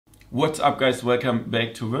What's up guys, welcome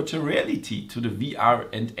back to virtual reality, to the VR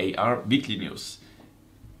and AR weekly news.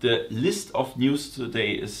 The list of news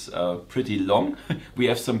today is pretty long. We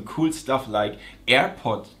have some cool stuff like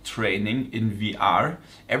airport training in VR.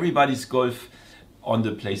 Everybody's Golf on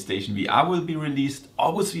the PlayStation VR will be released.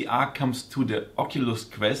 OrbusVR comes to the Oculus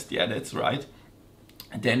Quest, yeah that's right.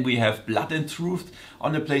 And then we have Blood and Truth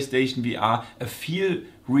on the PlayStation VR, a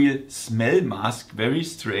FeelReal smell mask, very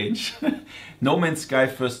strange. No Man's Sky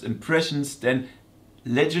first impressions, then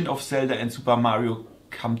Legend of Zelda and Super Mario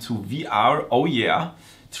come to VR, oh yeah.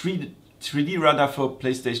 3D radar for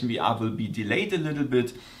PlayStation VR will be delayed a little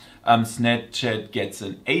bit. Snapchat gets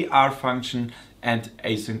an AR function and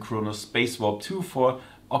asynchronous Space Warp 2 for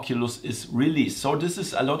Oculus is released. So this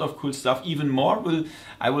is a lot of cool stuff. Even more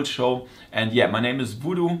I will show. And yeah, my name is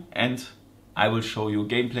Voodoo and I will show you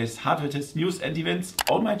gameplays, hardware tests, news and events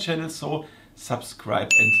on my channel. So subscribe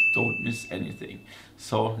and don't miss anything.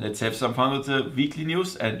 So let's have some fun with the weekly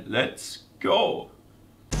news and let's go.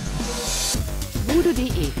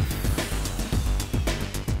 VoodooDE.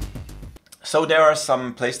 So there are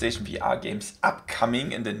some PlayStation VR games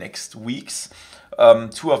upcoming in the next weeks.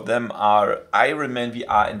 Two of them are Iron Man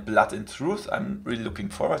VR and Blood and Truth. I'm really looking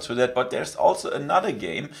forward to that. But there's also another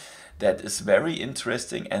game that is very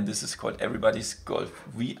interesting, and this is called Everybody's Golf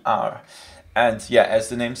VR. And yeah, as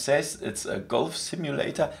the name says, it's a golf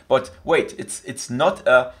simulator. But wait, it's not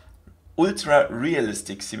a ultra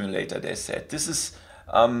realistic simulator, they said. This is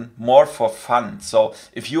more for fun. So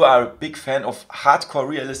if you are a big fan of hardcore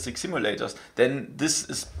realistic simulators, then this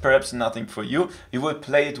is perhaps nothing for you. You will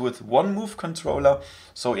play it with one move controller.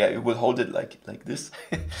 So yeah, you will hold it like this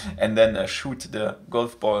and then shoot the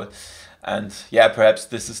golf ball. And yeah, perhaps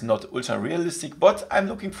this is not ultra realistic, but I'm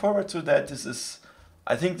looking forward to that.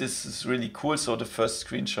 I think this is really cool. So the first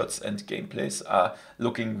screenshots and gameplays are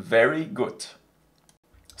looking very good.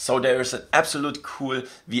 So there is an absolute cool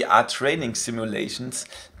VR training simulations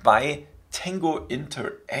by Tango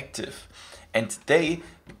Interactive, and they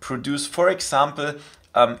produce, for example,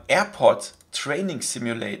 airport training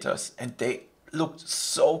simulators, and they look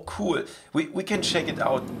so cool. We can check it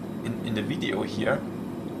out in the video here.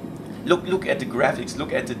 Look at the graphics,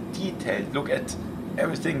 look at the detail, look at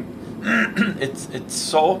everything. it's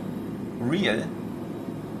so real,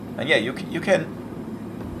 and yeah, you can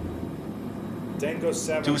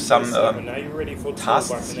do some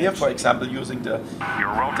tasks here, for example, using the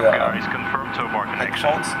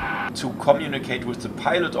headphones to communicate with the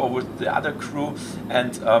pilot or with the other crew,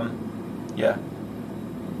 and yeah,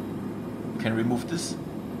 you can remove this,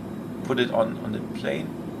 put it on the plane.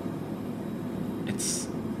 It's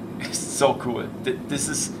so cool. This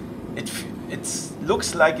is it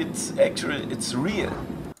looks like it's real.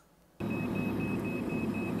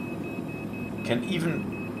 Can even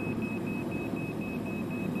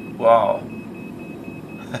wow.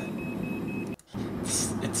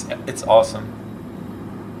 it's awesome.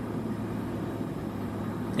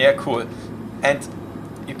 Yeah, cool. And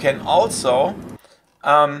you can also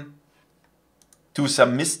do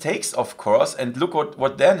some mistakes, of course, and look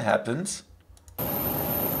what then happens.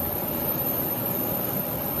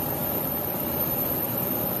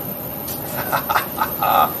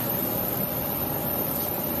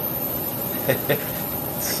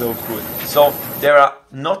 So cool. So there are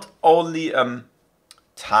not only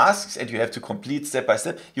tasks and you have to complete step by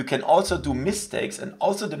step, you can also do mistakes, and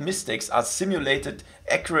also the mistakes are simulated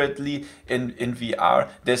accurately in VR.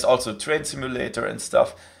 There's also train simulator and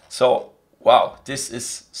stuff. So wow, this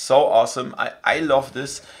is so awesome. I love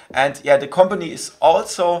this. And yeah, the company is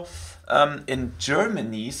also in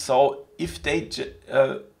Germany. So if they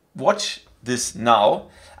watch this now,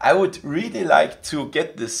 I would really like to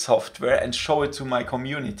get this software and show it to my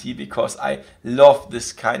community, because I love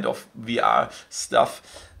this kind of VR stuff.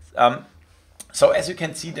 So as you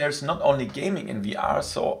can see, there's not only gaming in VR,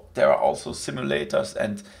 so there are also simulators,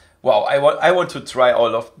 and wow, I want to try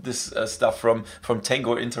all of this stuff from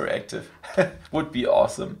Tango Interactive. Would be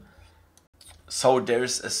awesome. So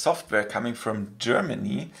there's a software coming from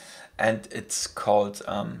Germany, and it's called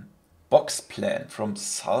Box Plan from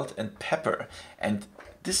Salt and Pepper, and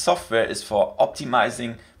this software is for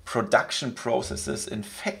optimizing production processes in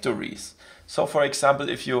factories. So for example,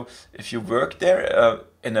 if you work there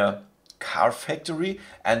in a car factory,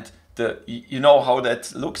 and you know how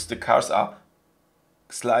that looks, the cars are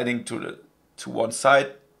sliding to one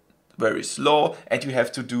side very slow, and you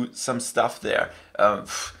have to do some stuff there,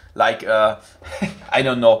 like I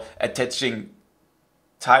don't know, attaching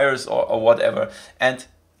tires or whatever. And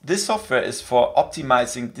this software is for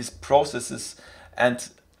optimizing these processes. And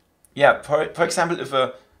yeah, for example, if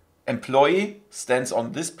a employee stands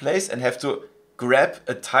on this place and have to grab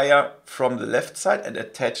a tire from the left side and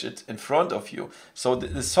attach it in front of you. So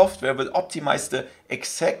the software will optimize the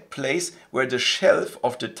exact place where the shelf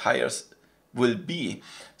of the tires will be.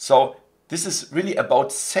 So this is really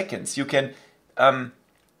about seconds. You can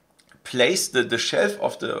place the shelf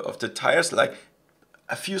of the tires like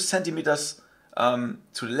a few centimeters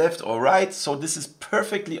to the left or right. So this is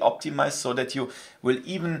perfectly optimized so that you will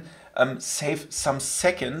even save some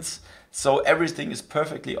seconds. So everything is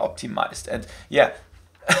perfectly optimized. And yeah,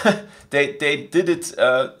 they did it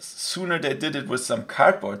sooner. They did it with some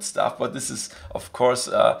cardboard stuff, but this is of course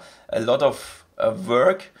a lot of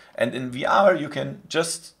work. And in VR you can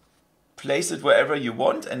just place it wherever you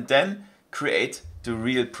want and then create the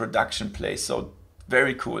real production place. So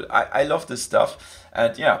very cool. I love this stuff.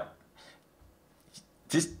 And yeah,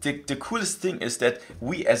 the coolest thing is that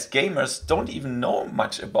we as gamers don't even know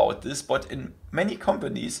much about this, but in many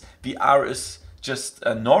companies VR is just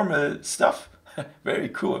normal stuff. Very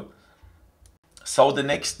cool. So the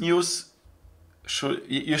next news,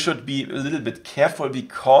 you should be a little bit careful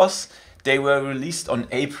because they were released on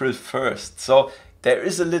April 1st. So there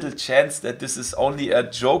is a little chance that this is only a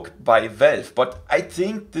joke by Valve, but I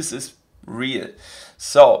think this is real.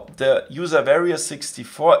 So the user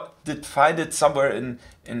Varia64 did find it somewhere in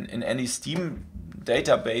any Steam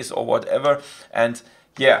database or whatever, and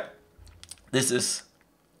yeah, this is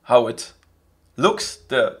how it looks,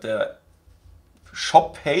 the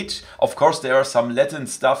shop page. Of course there are some Latin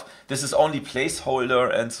stuff, this is only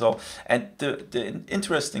placeholder and so, and the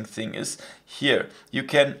interesting thing is here you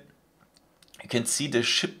can see the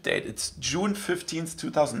ship date. It's June 15th,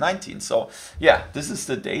 2019. So yeah, this is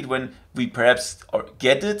the date when we perhaps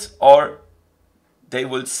get it or they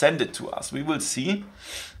will send it to us. We will see.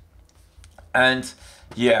 And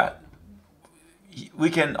yeah, we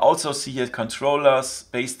can also see here controllers,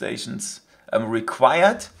 base stations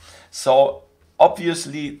required. So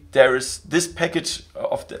obviously there is this package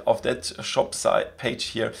of that shop site page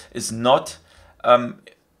here is not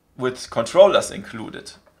with controllers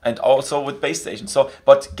included. And also with base stations. So,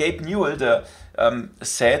 but Gabe Newell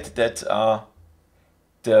said that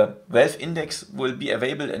the Valve Index will be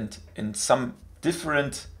available in some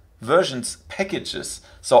different versions, packages.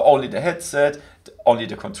 So only the headset, only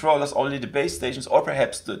the controllers, only the base stations, or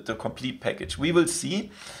perhaps the complete package. We will see.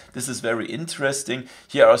 This is very interesting.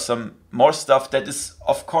 Here are some more stuff that is,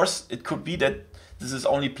 of course, it could be that this is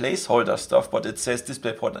only placeholder stuff, but it says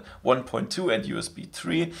DisplayPort 1.2 and USB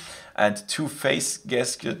 3 and 2 face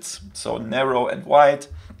gaskets, so narrow and wide.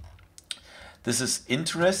 This is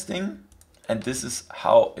interesting, and this is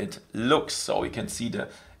how it looks. So we can see the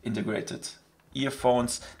integrated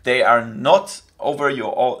earphones. They are not over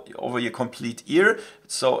your complete ear,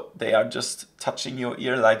 so they are just touching your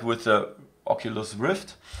ear like with the Oculus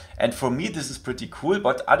Rift. And for me this is pretty cool,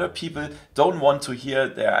 but other people don't want to hear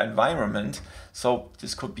their environment, so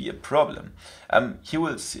this could be a problem. Here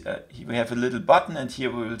we'll see, we have a little button, and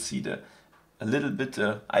here we will see a little bit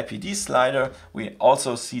IPD slider. We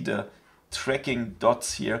also see the tracking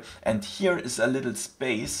dots here, and here is a little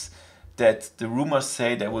space that the rumors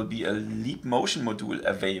say there will be a Leap Motion module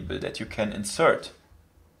available that you can insert.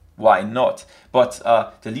 Why not? But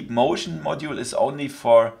the Leap Motion module is only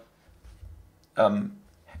for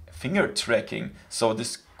finger tracking, so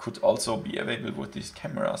this could also be available with these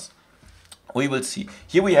cameras. We will see.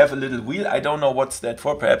 Here we have a little wheel. I don't know what's that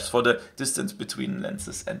for, perhaps for the distance between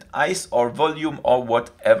lenses and eyes or volume or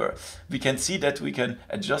whatever. We can see that we can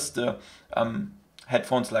adjust the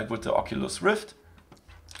headphones like with the Oculus Rift.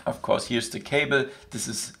 Of course, here's the cable. This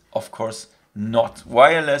is of course not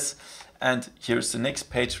wireless. And here's the next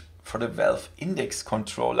page for the Valve Index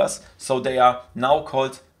controllers. So they are now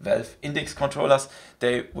called Valve Index controllers.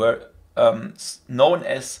 They were known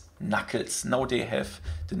as Knuckles. Now they have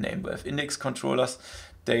the name Valve Index controllers.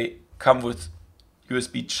 They come with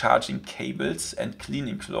USB charging cables and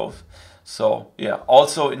cleaning cloth. So yeah,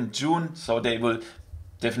 also in June. So they will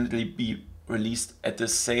definitely be released at the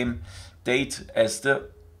same date as the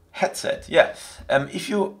headset. Yeah, if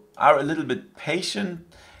you are a little bit patient,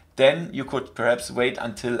 then you could perhaps wait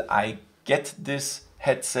until I get this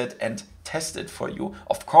headset and test it for you.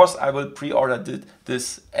 Of course, I will pre-order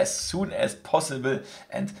this as soon as possible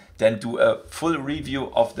and then do a full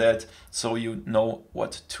review of that so you know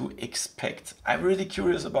what to expect. I'm really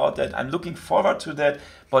curious about that. I'm looking forward to that,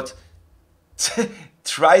 but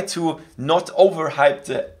try to not overhype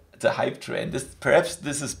the hype train. Perhaps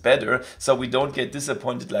this is better so we don't get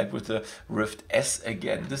disappointed like with the Rift S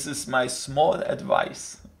again. This is my small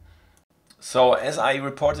advice. So as I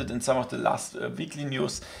reported in some of the last weekly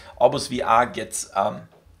news, OrbusVR gets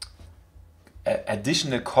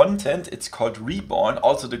additional content. It's called Reborn.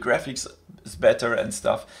 Also the graphics is better and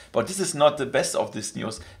stuff. But this is not the best of this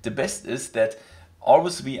news. The best is that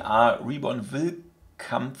OrbusVR Reborn will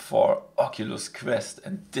come for Oculus Quest,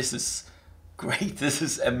 and this is great. This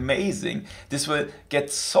is amazing. This will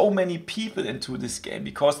get so many people into this game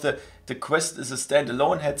because the Quest is a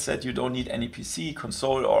standalone headset. You don't need any PC,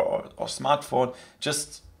 console or smartphone.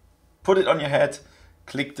 Just put it on your head,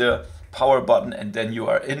 click the power button, and then you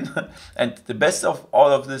are in. And the best of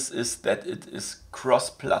all of this is that it is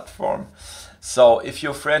cross-platform. So if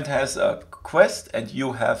your friend has a Quest and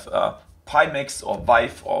you have a Pimax or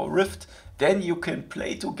Vive or Rift, then you can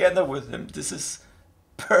play together with him. This is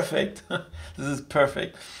perfect. This is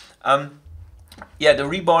perfect. Yeah, the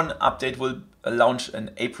Reborn update will launch on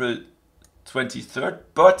April 23rd,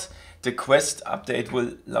 but the Quest update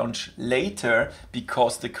will launch later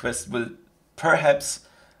because the Quest will perhaps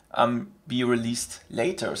be released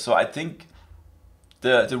later. So I think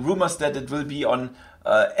the rumors that it will be on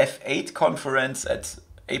F8 conference at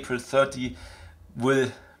April 30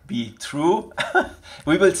 will be true.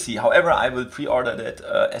 We will see. However, I will pre-order that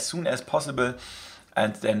as soon as possible,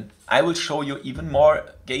 and then I will show you even more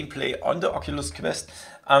gameplay on the Oculus Quest.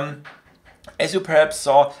 As you perhaps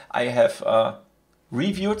saw, I have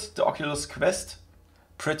reviewed the Oculus Quest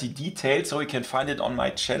pretty detailed, so you can find it on my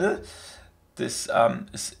channel. This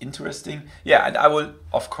is interesting. Yeah, and I will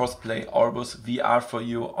of course play OrbusVR for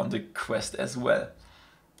you on the Quest as well.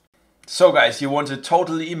 So guys, you want a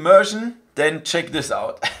total immersion? Then check this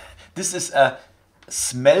out. This is a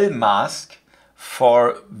smell mask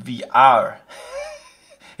for VR.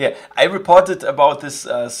 Yeah, I reported about this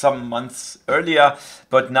some months earlier,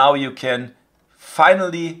 but now you can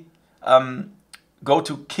finally go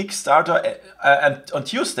to Kickstarter and on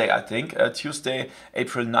Tuesday, I think, Tuesday,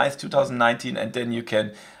 April 9th, 2019, and then you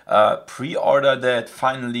can pre-order that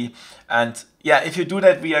finally. And yeah, if you do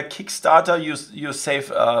that via Kickstarter, you save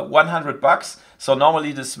 $100. So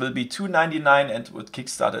normally this will be $2.99, and with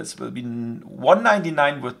Kickstarter this will be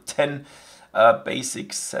 $1.99 with 10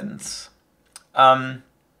 basic cents.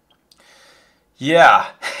 Yeah,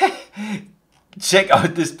 check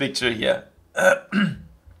out this picture here.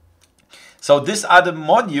 So these are the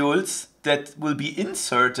modules that will be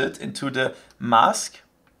inserted into the mask,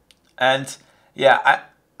 and yeah,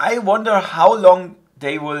 I wonder how long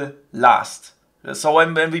they will last. So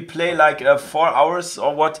when we play like 4 hours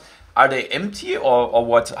or what, are they empty or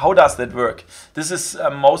what? How does that work? This is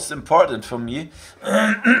most important for me.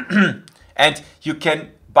 And you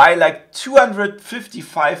can buy like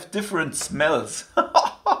 255 different smells.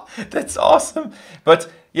 That's awesome. But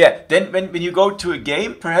yeah, then when you go to a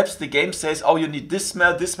game, perhaps the game says, oh, you need this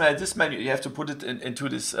smell, this smell, this smell. You have to put it into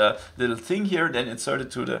this little thing here, then insert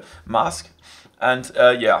it to the mask. And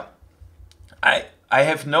yeah, I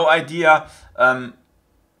have no idea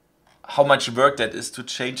how much work that is to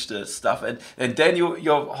change the stuff. And then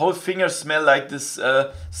your whole fingers smell like this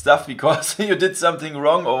stuff because you did something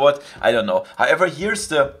wrong or what, I don't know. However, here's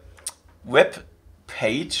the web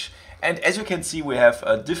page. And as you can see, we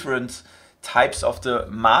have different types of the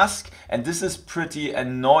mask, and this is pretty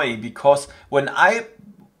annoying because when I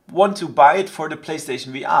want to buy it for the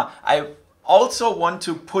PlayStation VR, I also want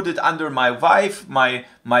to put it under my Vive, my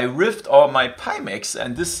Rift or my Pimax,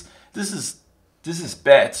 and this is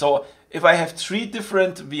bad. So if I have 3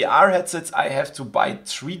 different VR headsets, I have to buy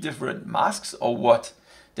 3 different masks or what?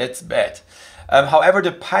 That's bad. However,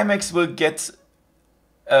 the Pimax will get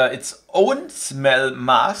its own smell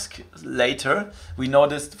mask later. We know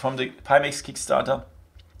this from the Pimax Kickstarter.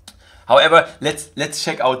 However, let's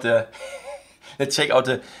check out the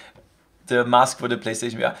the mask for the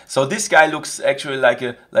PlayStation VR. So this guy looks actually like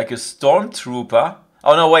a stormtrooper.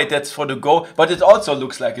 Oh no, wait, that's for the Go, but it also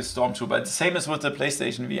looks like a stormtrooper. The same as with the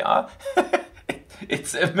PlayStation VR.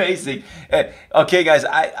 It's amazing. Okay, guys,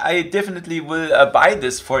 I definitely will buy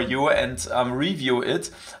this for you and review it.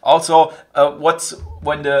 Also, what's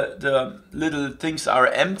when the little things are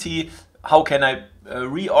empty? How can I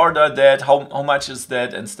reorder that? How much is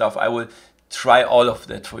that and stuff? I will try all of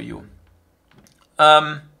that for you.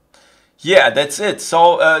 Yeah, that's it.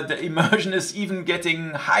 So the immersion is even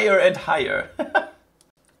getting higher and higher.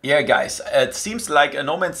 Yeah, guys, it seems like a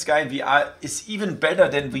No Man's Sky VR is even better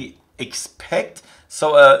than we expect.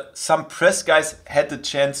 So some press guys had the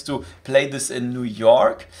chance to play this in New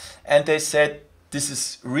York, and they said this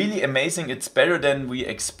is really amazing. It's better than we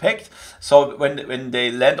expect. So when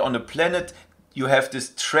they land on the planet, you have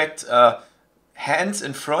this tracked hands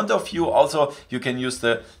in front of you. Also, you can use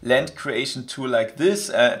the land creation tool like this,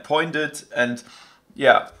 point it, and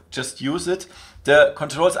yeah, just use it. The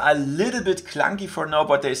controls are a little bit clunky for now,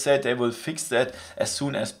 but they said they will fix that as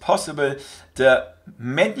soon as possible. The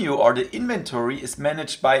menu or the inventory is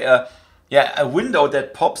managed by a a window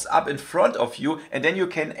that pops up in front of you, and then you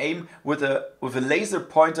can aim with a laser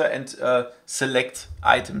pointer and select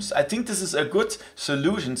items. I think this is a good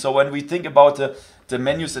solution. So when we think about the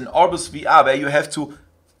menus in OrbusVR, where you have to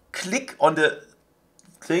click on the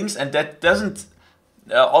things, and that doesn't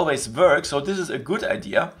always work, so this is a good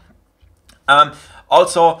idea.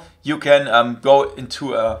 Also, you can go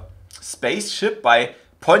into a spaceship by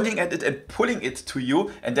pointing at it and pulling it to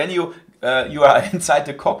you, and then you are inside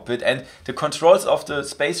the cockpit, and the controls of the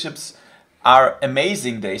spaceships are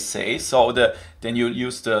amazing, they say. So then you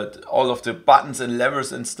use all of the buttons and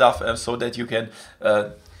levers and stuff so that you can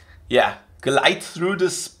glide through the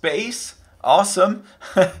space. Awesome.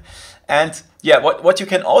 And yeah, what you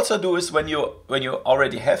can also do is when you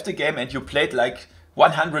already have the game and you played like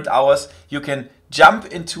 100 hours, you can jump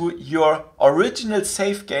into your original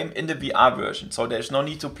save game in the VR version. So there's no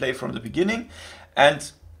need to play from the beginning.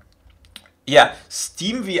 And yeah,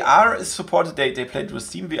 SteamVR is supported. They played with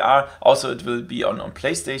SteamVR. Also, it will be on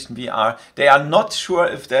PlayStation VR. They are not sure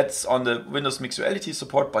if that's on the Windows Mixed Reality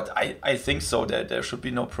support, but I think so. There should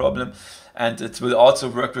be no problem. And it will also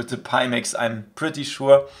work with the Pimax, I'm pretty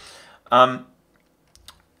sure.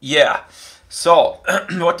 Yeah. So,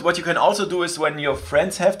 what you can also do is when your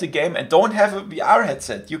friends have the game and don't have a VR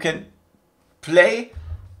headset, you can play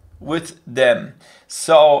with them.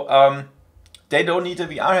 So, they don't need a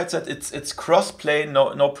VR headset. It's cross-play,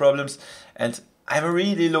 no problems. And I'm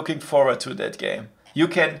really looking forward to that game. You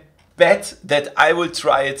can bet that I will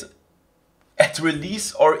try it at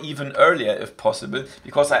release or even earlier if possible,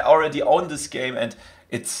 because I already own this game and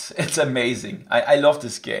it's amazing. I love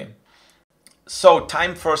this game. So,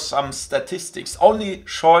 time for some statistics. Only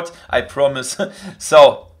short, I promise.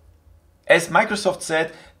 So, as Microsoft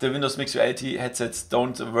said, the Windows Mixed Reality headsets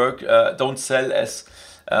don't sell as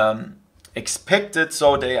expected,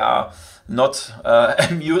 so they are not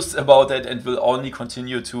amused about that and will only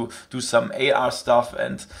continue to do some AR stuff.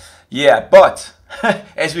 And yeah, but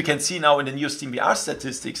as we can see now in the new SteamVR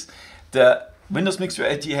statistics, the Windows Mixed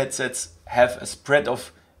Reality headsets have a spread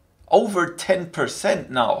of over 10%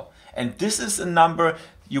 now. And this is a number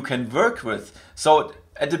you can work with. So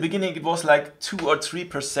at the beginning it was like 2 or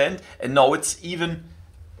 3%, and now it's even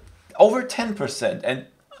over 10%. And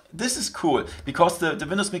this is cool because the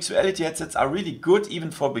Windows Mixed Reality headsets are really good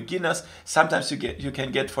even for beginners. Sometimes you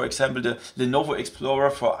can get, for example, the Lenovo Explorer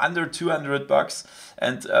for under $200,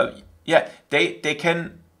 and yeah, they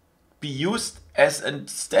can be used as a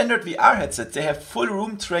standard VR headset. They have full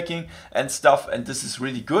room tracking and stuff, and this is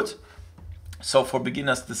really good. So for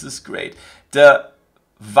beginners, this is great. The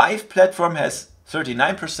Vive platform has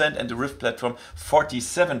 39% and the Rift platform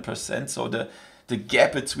 47%. So the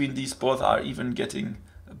gap between these both are even getting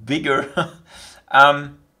bigger.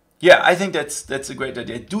 Yeah, I think that's a great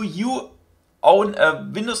idea. Do you own a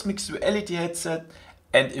Windows Mixed Reality headset?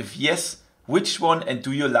 And if yes, which one, and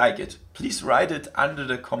do you like it? Please write it under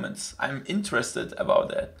the comments. I'm interested about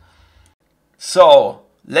that. So,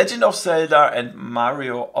 Legend of Zelda and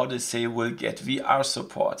Mario Odyssey will get VR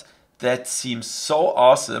support. That seems so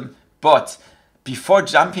awesome. But before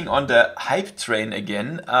jumping on the hype train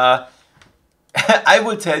again, I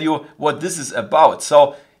will tell you what this is about.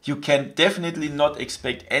 So you can definitely not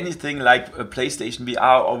expect anything like a PlayStation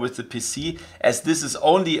VR or with the PC, as this is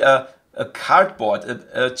only a cardboard,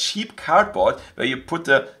 a cheap cardboard where you put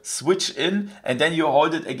the Switch in and then you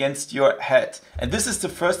hold it against your head. And this is the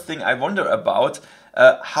first thing I wonder about.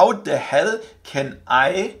 How the hell can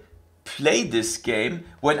I play this game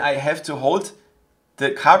when I have to hold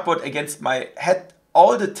the cardboard against my head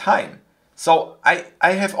all the time? So I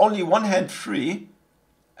have only one hand free,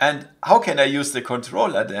 and how can I use the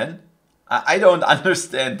controller then? I don't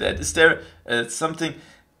understand that. Is there something?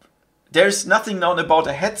 There's nothing known about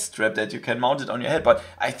a head strap that you can mount it on your head, but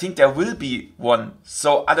I think there will be one.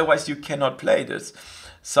 So otherwise you cannot play this.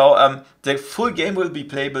 So the full game will be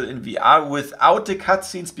playable in VR without the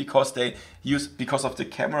cutscenes because of the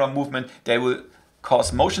camera movement, they will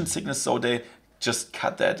cause motion sickness, so they just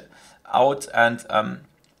cut that out. And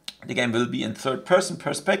the game will be in third-person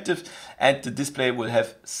perspective, and the display will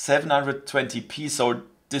have 720p, so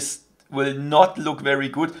this will not look very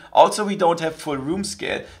good. Also, we don't have full room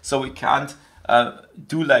scale, so we can't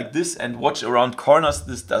do like this and watch around corners.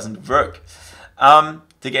 This doesn't work.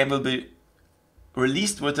 The game will be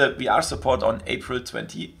released with the VR support on April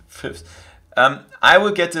 25th. I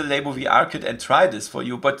will get the Labo VR kit and try this for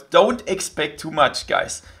you, but don't expect too much,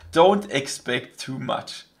 guys. Don't expect too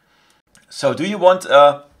much. So do you want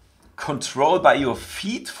a control by your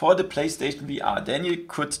feet for the PlayStation VR? Then you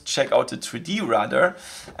could check out the 3D Rudder.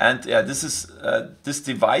 And yeah, this is this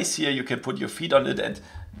device here. You can put your feet on it and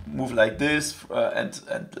move like this and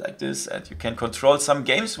like this, and you can control some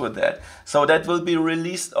games with that. So that will be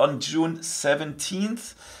released on June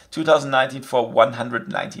 17th, 2019 for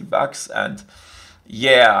 119 bucks. And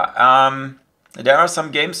yeah, there are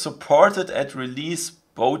some games supported at release: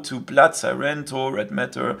 Bow to Blood, Sirento, Red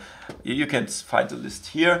Matter. You can find the list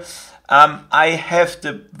here. I have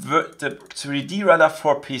the 3D radar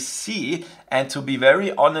for PC, and to be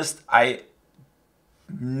very honest, I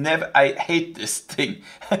hate this thing.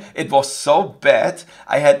 It was so bad.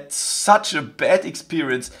 I had such a bad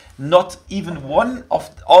experience. Not even one of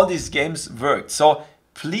all these games worked. So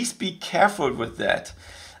please be careful with that.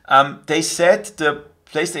 They said the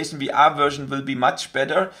PlayStation VR version will be much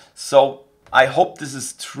better, so I hope this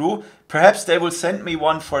is true. Perhaps they will send me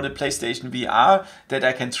one for the PlayStation VR that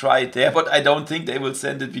I can try it there, but I don't think they will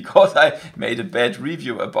send it because I made a bad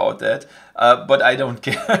review about that. But I don't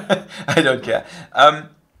care. I don't care.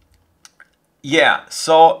 Yeah,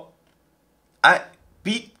 so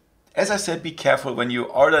as I said, be careful when you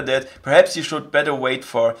order that. Perhaps you should better wait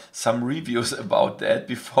for some reviews about that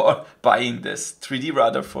before buying this 3D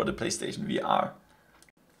radar for the PlayStation VR.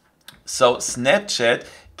 So Snapchat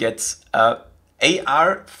gets a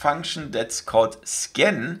AR function that's called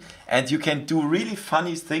Scan, and you can do really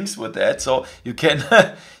funny things with that. So you can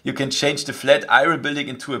you can change the flat iron building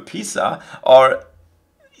into a pizza, or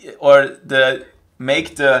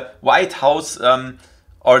make the White House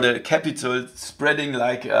or the Capitol spreading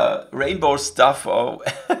like rainbow stuff. Or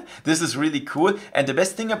this is really cool. And the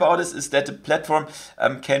best thing about this is that the platform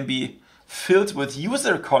can be filled with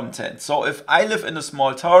user content. So if I live in a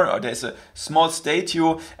small town, or there's a small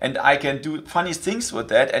statue, and I can do funny things with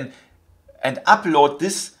that and upload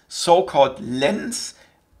this so-called lens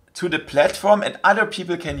to the platform, and other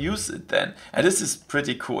people can use it then. And this is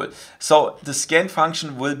pretty cool. So the scan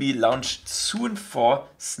function will be launched soon for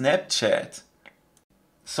Snapchat.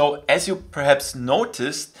 So as you perhaps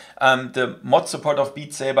noticed, the mod support of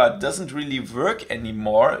Beat Saber doesn't really work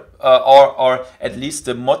anymore, or at least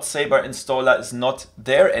the mod Saber installer is not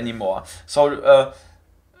there anymore. So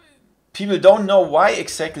people don't know why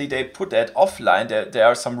exactly they put that offline. There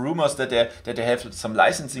are some rumors that they have some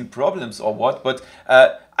licensing problems or what, but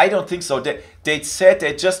I don't think so. They said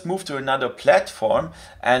they just moved to another platform,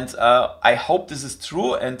 and I hope this is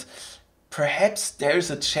true, and perhaps there is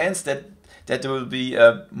a chance that there will be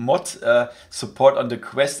mod support on the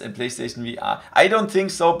Quest and PlayStation VR. I don't think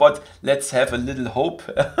so, but let's have a little hope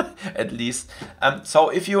at least. So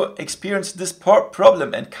if you experience this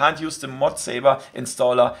problem and can't use the mod Saber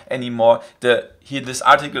installer anymore, here this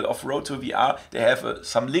article of Road to VR, they have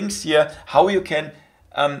some links here how you can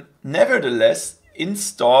nevertheless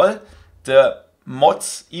install the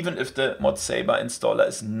mods even if the mod Saber installer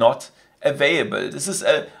is not available. This is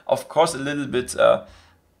of course a little bit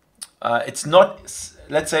it's not,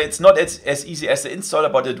 let's say, it's not as easy as the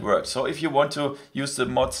installer, but it works. So if you want to use the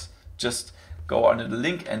mods, just go under the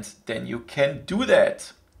link and then you can do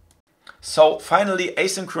that. So finally,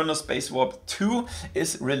 Asynchronous Space Warp 2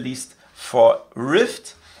 is released for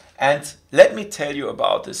Rift. And let me tell you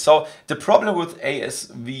about this. So the problem with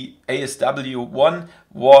ASW1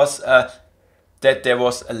 was that there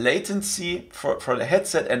was a latency for the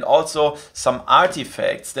headset, and also some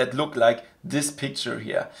artifacts that look like this picture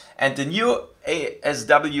here. And the new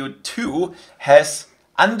ASW2 has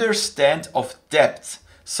understand of depth.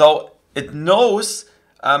 So it knows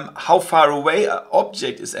how far away an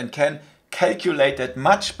object is and can calculate that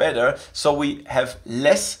much better. So we have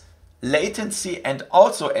less latency and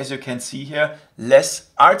also, as you can see here, less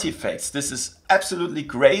artifacts. This is absolutely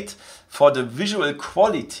great for the visual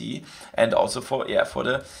quality and also for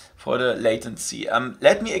the latency.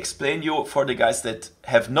 Let me explain you for the guys that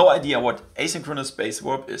have no idea what asynchronous space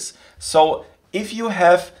warp is. So if you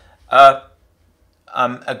have a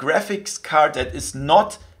graphics card that is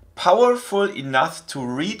not powerful enough to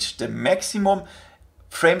reach the maximum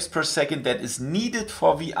frames per second that is needed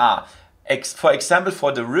for VR, for example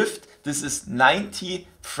for the Rift, this is 90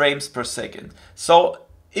 frames per second. So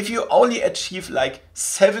if you only achieve like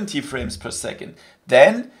 70 frames per second,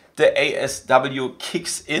 then the ASW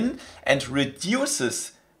kicks in and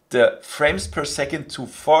reduces the frames per second to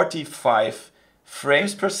 45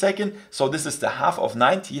 frames per second. So this is the half of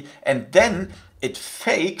 90, and then it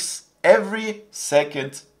fakes every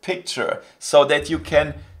second picture so that the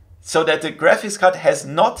graphics card has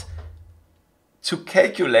not to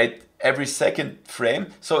calculate every second frame,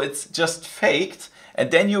 so it's just faked, and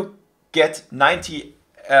then you get 90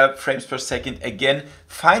 frames per second again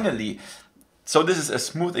finally. So this is a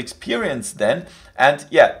smooth experience then, and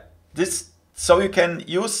yeah, so you can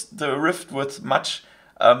use the Rift with much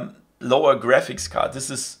lower graphics card. This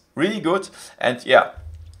is really good, and yeah,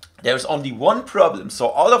 There's only one problem. So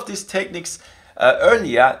all of these techniques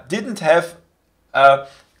earlier didn't have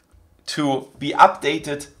to be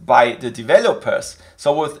updated by the developers.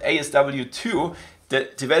 So with ASW2, the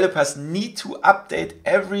developers need to update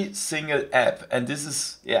every single app, and this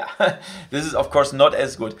is, yeah, this is of course not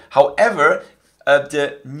as good. However,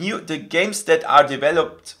 the games that are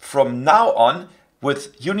developed from now on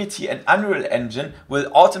with Unity and Unreal Engine will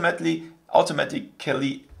automatically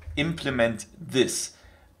implement this.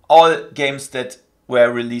 All games that were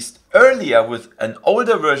released earlier with an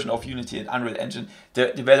older version of Unity and Unreal Engine,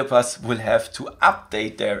 the developers will have to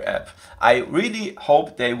update their app. I really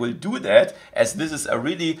hope they will do that, as this is a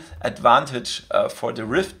really advantage for the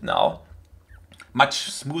Rift now. Much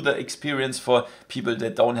smoother experience for people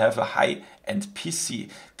that don't have a high-end PC.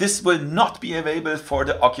 This will not be available for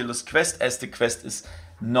the Oculus Quest, as the Quest is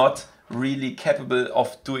not really capable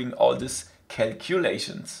of doing all these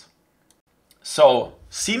calculations. So,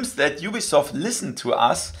 seems that Ubisoft listened to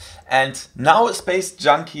us, and now Space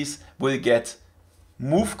Junkies will get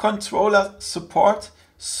move controller support,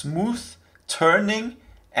 smooth turning,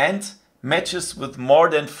 and matches with more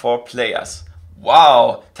than 4 players.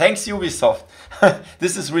 Wow, thanks Ubisoft.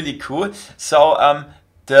 This is really cool. So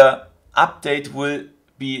the update will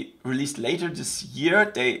be released later this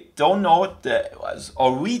year. They don't know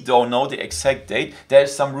we don't know the exact date.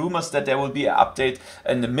 There's some rumors that there will be an update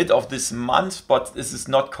in the mid of this month, but this is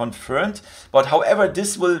not confirmed. But however,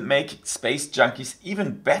 this will make Space Junkies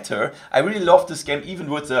even better. I really love this game, even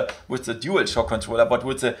with the DualShock controller, but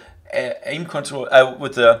with the aim control,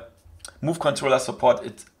 with the move controller support,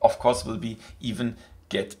 it of course will be even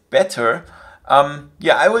get better.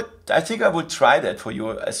 Yeah, I think I will try that for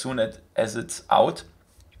you as soon as it's out.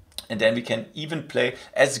 And then we can even play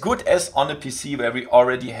as good as on a PC, where we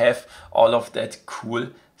already have all of that cool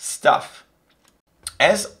stuff.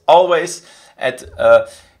 As always, at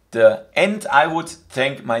the end, I would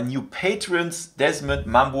thank my new patrons, Desmond,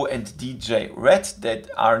 Mambo, and DJ Red, that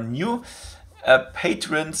are new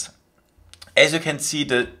patrons. As you can see,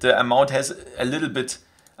 the amount has a little bit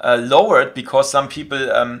lowered, because some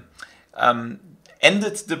people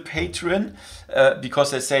ended the Patreon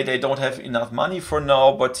because they say they don't have enough money for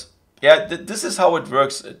now. But yeah, this is how it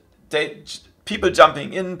works. People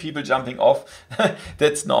jumping in, people jumping off.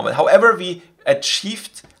 That's normal. However, we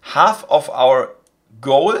achieved half of our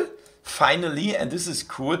goal finally, and this is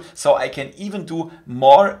cool. So I can even do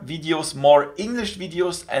more videos, more English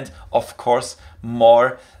videos, and of course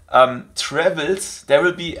more travels. There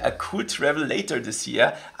will be a cool travel later this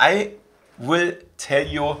year. I will tell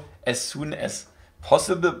you as soon as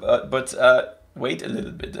possible, but wait a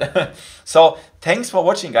little bit. So thanks for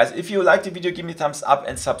watching, guys. If you like the video, give me a thumbs up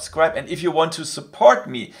and subscribe. And if you want to support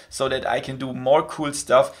me so that I can do more cool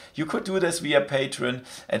stuff, you could do this via Patreon,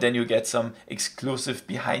 and then you get some exclusive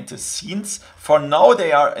behind the scenes. For now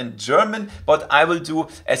they are in German, but I will do,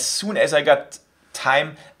 as soon as I got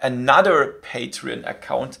time, another Patreon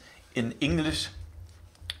account in English,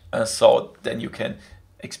 so then you can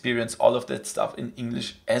experience all of that stuff in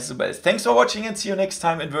English as well. Thanks for watching, and see you next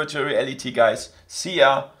time in virtual reality, guys. See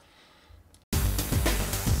ya!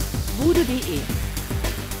 VoodooDE